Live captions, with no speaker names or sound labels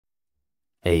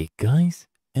Hey guys,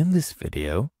 in this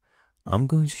video, I'm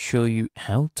going to show you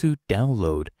how to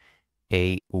download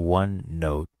a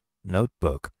OneNote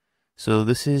notebook. So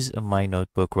this is my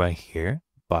notebook right here,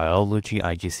 Biology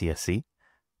IGCSE.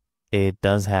 It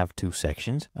does have two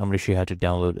sections. I'm going to show you how to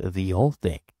download the whole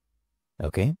thing.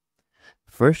 Okay,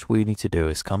 first what you need to do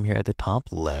is come here at the top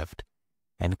left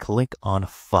and click on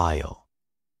File.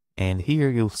 And here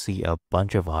you'll see a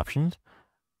bunch of options.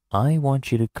 I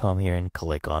want you to come here and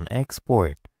click on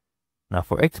Export. Now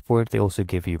for export, they also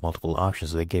give you multiple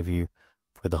options. So they give you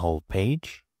for the whole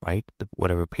page, right?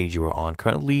 Whatever page you are on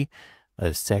currently,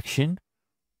 a section,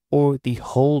 or the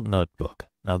whole notebook.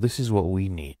 Now this is what we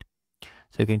need.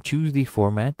 So you can choose the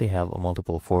format. They have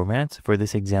multiple formats. For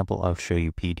this example, I'll show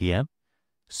you PDF.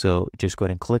 So just go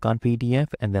ahead and click on PDF,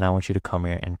 and then I want you to come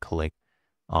here and click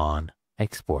on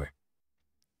export.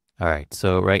 All right,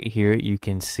 so right here you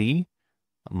can see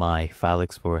my file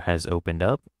explorer has opened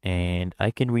up, and I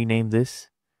can rename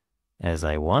this as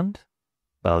I want,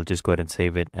 but I'll just go ahead and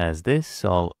save it as this.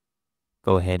 So I'll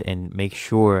go ahead and make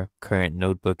sure current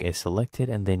notebook is selected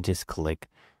and then just click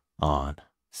on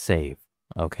save.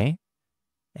 Okay.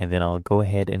 And then I'll go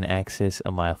ahead and access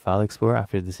my file explorer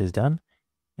after this is done.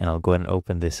 And I'll go ahead and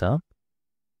open this up.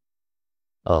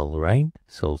 All right.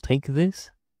 So I'll take this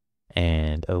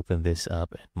and open this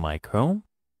up in my Chrome.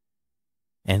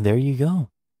 And there you go.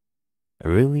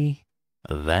 Really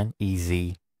that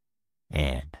easy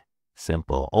and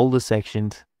simple. All the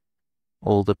sections,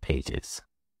 all the pages.